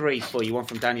got 3 for you. One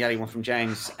from Daniele, one from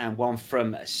James, and one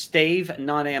from Steve.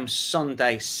 9 a.m.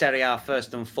 Sunday, Serie A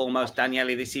first and foremost.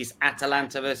 Daniele, this is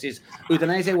Atalanta versus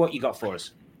Udinese. What you got for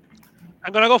us?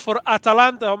 I'm going to go for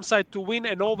Atalanta home side to win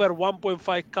and over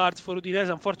 1.5 cards for Udinese.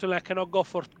 Unfortunately, I cannot go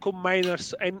for Cum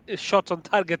Miners and shots on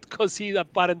target because he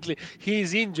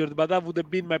is injured, but that would have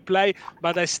been my play.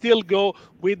 But I still go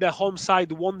with the home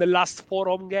side, won the last 4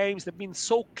 home games. They've been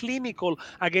so clinical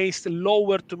against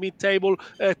lower to mid-table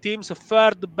teams.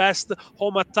 Third best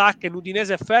home attack, and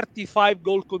Udinese 35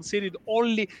 goals conceded,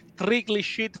 only 3 clean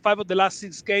sheet, 5 of the last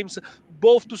 6 games,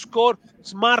 both to score.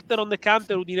 Smarter on the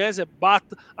counter, Udinese, but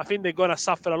I think they're going to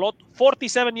suffer a lot.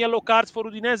 47 yellow cards for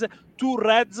Udinese, 2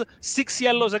 reds, 6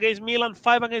 yellows against Milan,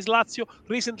 5 against Lazio,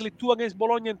 recently 2 against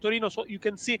Bologna and Torino. So you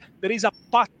can see there is a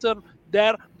pattern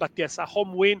there. But yes, a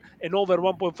home win and over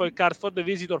 1.5 cards for the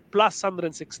visitor, plus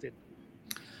 116.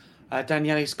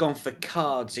 Daniele's gone for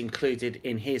cards included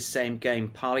in his same game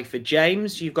parlay. For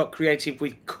James, you've got creative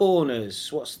with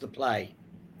corners. What's the play?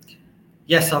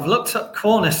 Yes, I've looked at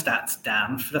corner stats,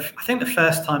 Dan, I think the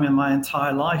first time in my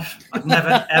entire life. I've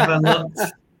never, ever looked.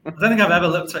 I don't think I've ever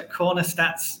looked at corner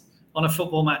stats on a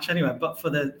football match anywhere. But for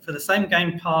the same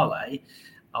game parlay,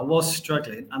 I was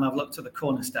struggling, and I've looked at the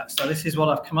corner stats. So this is what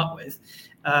I've come up with.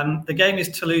 The game is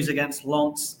Toulouse against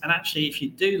Lens. And actually, if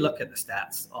you do look at the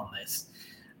stats on this,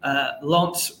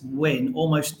 Lens win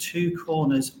almost 2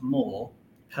 corners more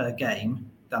per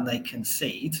game than they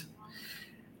concede.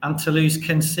 And Toulouse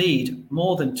concede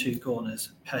more than 2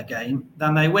 corners per game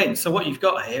than they win. So what you've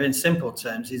got here, in simple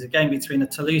terms, is a game between a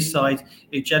Toulouse side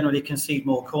who generally concede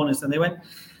more corners than they win,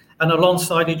 and a Lens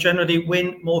side who generally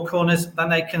win more corners than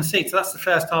they concede. So that's the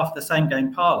first half of the same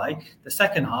game parlay. The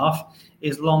second half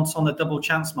is Lens on the double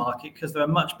chance market because they're a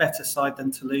much better side than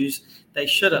Toulouse. They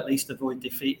should at least avoid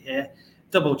defeat here.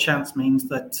 Double chance means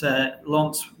that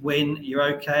Lens win,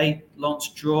 you're okay. Lens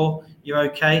draw, you're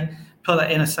okay. Put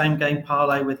that in a same game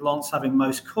parlay with Lens having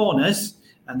most corners,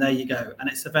 and there you go. And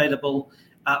it's available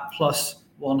at plus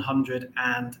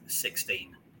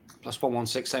 116. Plus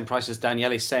 116, same price as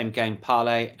Daniele's same game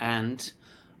parlay. And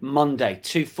Monday,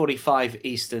 2:45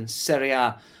 Eastern, Serie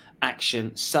A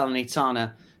action.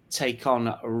 Salernitana take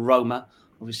on Roma.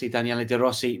 Obviously, Daniele De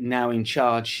Rossi now in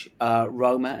charge.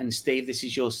 Roma. And Steve, this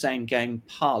is your same game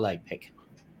parlay pick.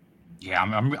 Yeah,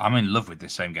 I'm in love with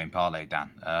this same game parlay,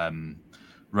 Dan.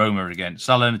 Roma against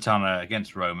Salernitana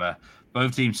against Roma.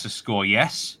 Both teams to score,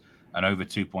 yes, and over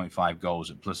 2.5 goals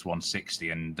at plus 160.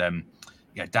 And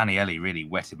Daniele really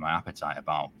whetted my appetite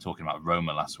about talking about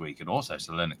Roma last week, and also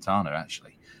Salernitana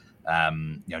actually.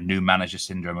 New manager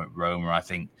syndrome at Roma. I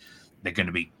think they're going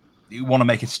to be. You want to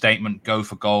make a statement, go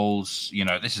for goals.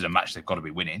 This is a match they've got to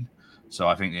be winning. So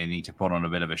I think they need to put on a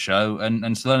bit of a show. And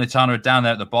Salernitana are down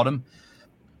there at the bottom.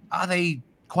 Are they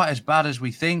quite as bad as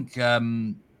we think?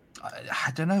 I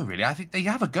don't know, really. I think they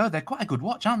have a go. They're quite a good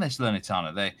watch, aren't they,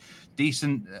 Salernitana? They're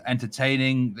decent,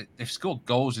 entertaining. They've scored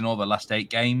goals in all the last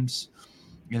 8 games.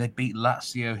 They beat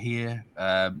Lazio here,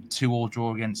 2-2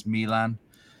 draw against Milan.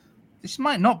 This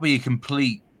might not be a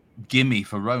complete gimme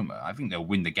for Roma. I think they'll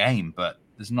win the game, but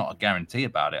there's not a guarantee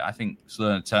about it. I think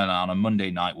Salernitana on a Monday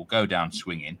night will go down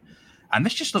swinging. And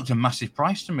this just looked a massive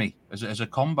price to me as a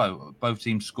combo. Both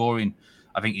teams scoring,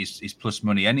 I think, is plus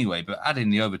money anyway, but adding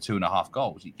the over 2.5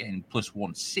 goals, you're getting plus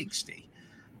 160.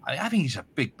 I think it's a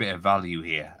big bit of value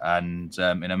here, and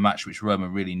in a match which Roma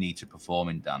really need to perform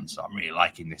in, Dan. So I'm really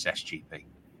liking this SGP.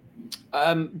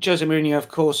 Jose Mourinho, of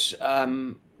course,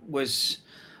 was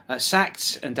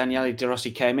sacked, and Daniele De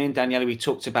Rossi came in. Daniele, we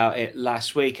talked about it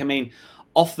last week. I mean,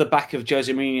 off the back of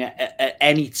Jose Mourinho at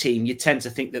any team, you tend to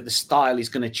think that the style is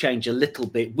going to change a little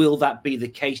bit. Will that be the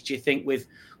case, do you think, with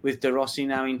De Rossi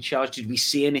now in charge? Did we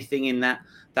see anything in that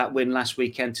win last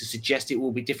weekend to suggest it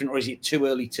will be different, or is it too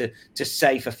early to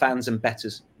say for fans and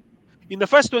bettors? In the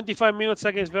first 25 minutes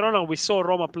against Verona, we saw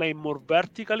Roma playing more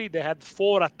vertically. They had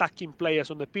 4 attacking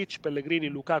players on the pitch, Pellegrini,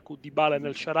 Lukaku, Dybala and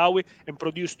El Shaarawy, and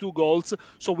produced 2 goals.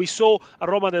 So we saw a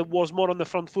Roma that was more on the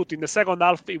front foot. In the second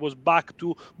half, it was back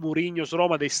to Mourinho's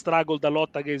Roma. They struggled a lot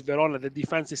against Verona. The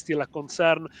defense is still a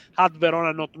concern. Had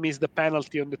Verona not missed the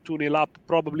penalty on the 2-0 up,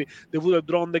 probably they would have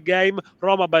drawn the game.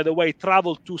 Roma, by the way,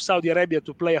 traveled to Saudi Arabia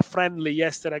to play a friendly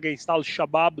yesterday against Al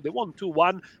Shabaab. They won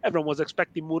 2-1. Everyone was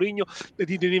expecting Mourinho. They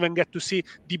didn't even get to see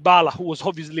Dybala, who was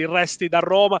obviously rested at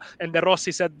Roma. And De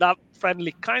Rossi said that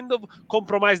friendly kind of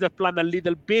compromised the plan a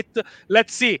little bit.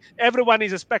 Let's see. Everyone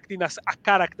is expecting a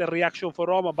character reaction for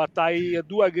Roma, but I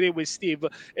do agree with Steve.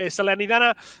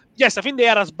 Salernitana, yes, I think they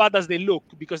are as bad as they look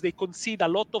because they concede a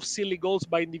lot of silly goals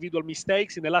by individual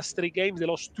mistakes. In the last 3 games, they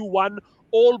lost 2-1,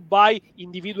 all by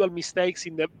individual mistakes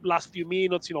in the last few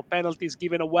minutes, penalties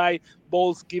given away,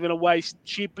 balls given away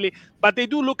cheaply. But they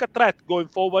do look a threat going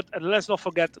forward. And let's not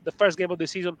forget, the first game of the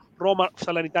season,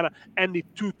 Roma-Salernitana ended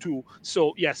 2-2.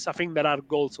 So, yes, I think there are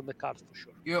goals on the cards for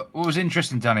sure. What was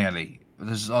interesting, Daniele,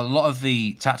 there's a lot of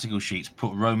the tactical sheets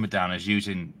put Roma down as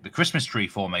using the Christmas tree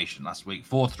formation last week,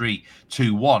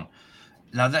 4-3-2-1.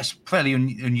 Now, that's fairly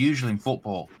unusual in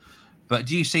football. But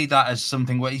do you see that as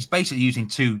something where he's basically using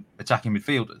 2 attacking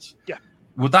midfielders? Yeah.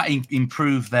 Would that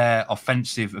improve their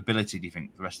offensive ability, do you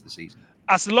think, for the rest of the season?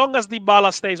 As long as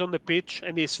Dybala stays on the pitch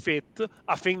and is fit,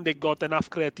 I think they got enough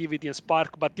creativity and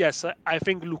spark. But yes, I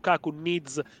think Lukaku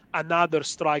needs another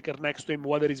striker next to him,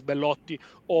 whether it's Belotti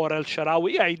or El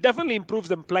Shaarawy. Yeah, it definitely improves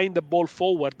them playing the ball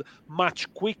forward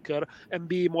much quicker and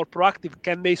be more proactive.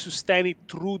 Can they sustain it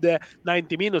through the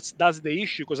 90 minutes? That's the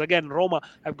issue. Because again, Roma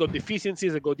have got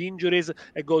deficiencies, have got injuries,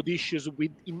 have got issues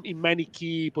in many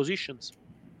key positions.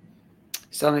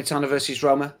 Salernitana versus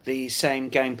Roma, the same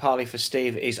game parlay for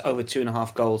Steve is over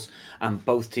 2.5 goals and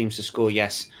both teams to score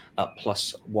yes at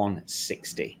plus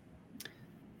 160.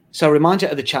 So reminder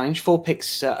of the challenge, 4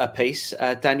 picks apiece.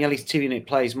 Daniele's 2-unit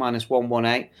plays minus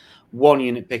 118,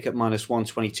 1-unit pick at minus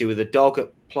 122 with a dog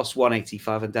at plus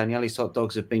 185, and Daniele's hot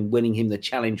dogs have been winning him the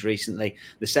challenge recently.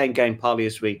 The same game parlay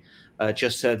as we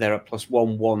just heard there at plus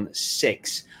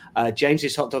 116.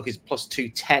 James's hot dog is plus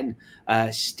 210.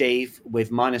 Steve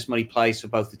with minus money plays for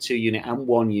both the 2-unit and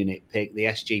 1-unit pick. The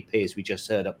SGP, as we just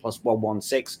heard, at plus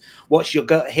 116. What's your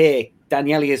gut here?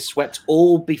 Daniele has swept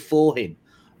all before him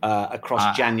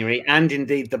across January and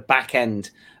indeed the back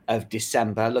end of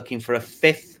December, looking for a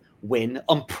 5th win,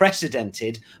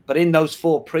 unprecedented. But in those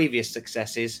 4 previous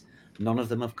successes, none of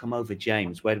them have come over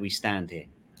James. Where do we stand here?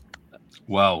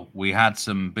 Well, we had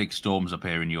some big storms up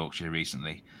here in Yorkshire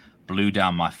recently. Blew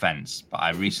down my fence, but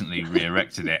I recently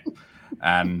re-erected it,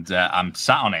 and I'm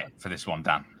sat on it for this one,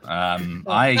 Dan.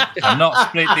 I cannot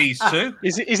split these 2.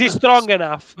 Is he strong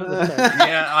enough?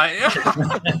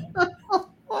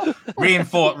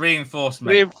 Reinforced,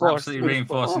 mate. Absolutely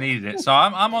reinforced. Needed it. So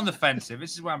I'm on the defensive.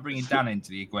 This is where I'm bringing Dan into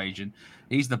the equation.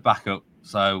 He's the backup.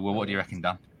 So, what do you reckon,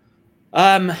 Dan?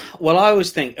 Well, I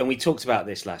always think, and we talked about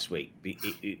this last week,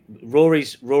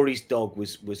 Rory's dog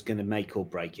was going to make or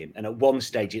break him. And at one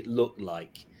stage, it looked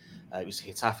like it was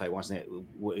Getafe, wasn't it?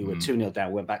 We were 2-0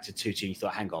 down, went back to 2-2. You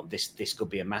thought, hang on, this could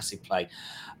be a massive play.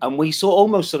 And we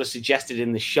almost sort of suggested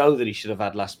in the show that he should have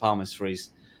had Las Palmas for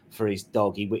his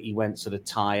dog. He went sort of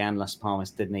tie and Las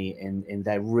Palmas, didn't he, in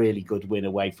their really good win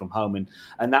away from home.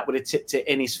 And that would have tipped it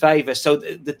in his favour. So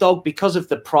the dog, because of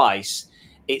the price,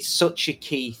 it's such a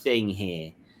key thing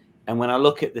here. And when I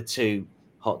look at the 2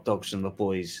 hot dogs from the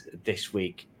boys this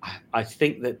week, I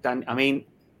think that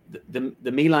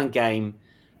the Milan game,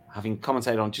 having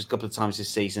commentated on just a couple of times this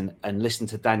season and listened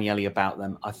to Daniele about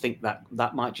them, I think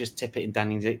that might just tip it in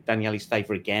Daniele's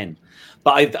favour again.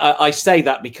 But I say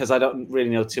that because I don't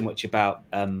really know too much about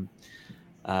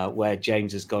where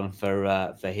James has gone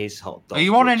for his hot dog. Are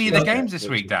you on any of the games this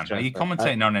week, Dan? Are you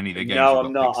commentating on any of the games? No,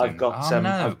 I'm not. I've got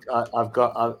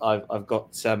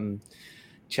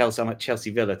Chelsea. I'm at Chelsea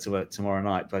Villa tomorrow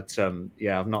night, but I'm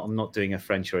not doing a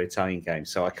French or Italian game,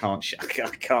 so I can't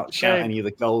shout any of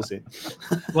the goals in.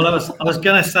 Well, I was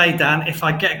going to say, Dan, if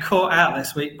I get caught out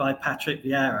this week by Patrick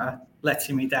Vieira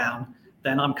letting me down,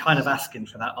 then I'm kind of asking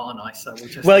for that, aren't I? So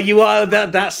you are.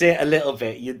 That's it a little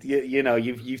bit.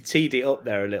 You've teed it up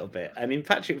there a little bit. And in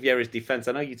Patrick Vieira's defence,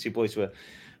 I know you 2 boys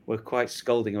were quite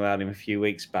scolding around him a few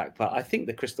weeks back, but I think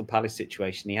the Crystal Palace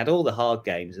situation, he had all the hard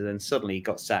games, and then suddenly he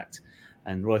got sacked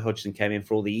and Roy Hodgson came in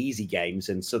for all the easy games,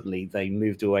 and suddenly they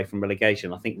moved away from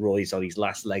relegation. I think Roy's on his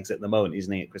last legs at the moment,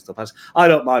 isn't he, at Crystal Palace? I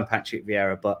don't mind Patrick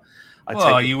Vieira, but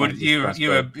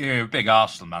you're a big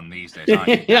Arsenal man these days, aren't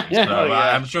you? Yeah. So Oh,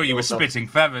 yeah. I'm sure you were spitting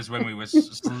feathers when we were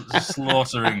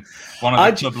slaughtering one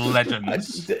of the club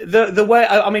legends. The way,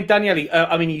 I mean, Daniele,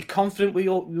 are you confident with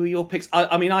your picks?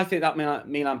 I think that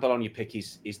Milan Bologna pick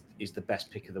is the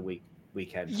best pick of the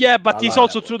weekend. Yeah, but it's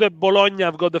also true that Bologna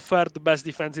have got the third best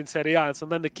defense in Serie A, so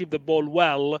then they keep the ball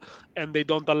well and they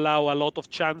don't allow a lot of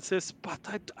chances. But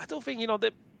I don't think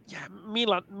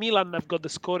Milan have got the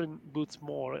scoring boots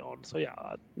more on. So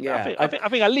I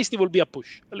think at least it will be a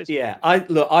push.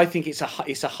 I think it's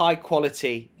a high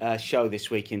quality show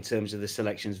this week in terms of the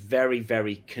selections. Very,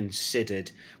 very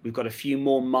considered. We've got a few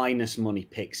more minus money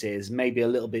picks here. There's maybe a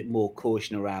little bit more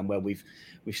caution around where we've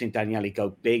seen Daniele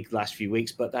go big last few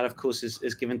weeks, but that, of course,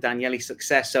 has given Daniele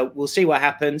success. So we'll see what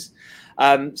happens.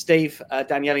 Steve,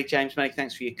 Daniele, James, many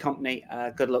thanks for your company.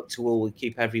 Good luck to all. We'll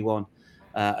keep everyone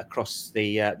across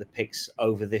the picks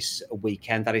over this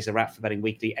weekend. That is a wrap for Betting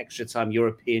Weekly Extra Time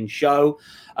European show.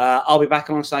 I'll be back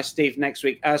alongside Steve next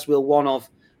week, as will one of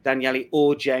Daniele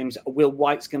or James. Will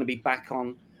White's going to be back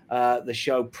on the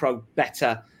show pro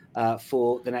better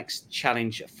for the next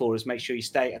challenge for us. Make sure you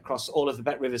stay across all of the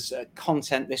Bet Rivers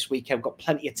content this weekend. We've got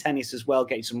plenty of tennis as well,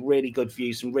 getting some really good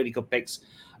views, some really good picks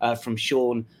from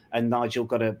Sean and Nigel.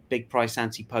 Got a big price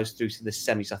ante post through to the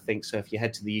semis, I think. So if you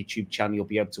head to the YouTube channel, you'll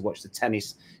be able to watch the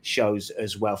tennis shows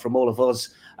as well. From all of us,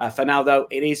 for now, though,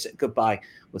 it is goodbye.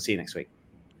 We'll see you next week.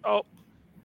 Oh.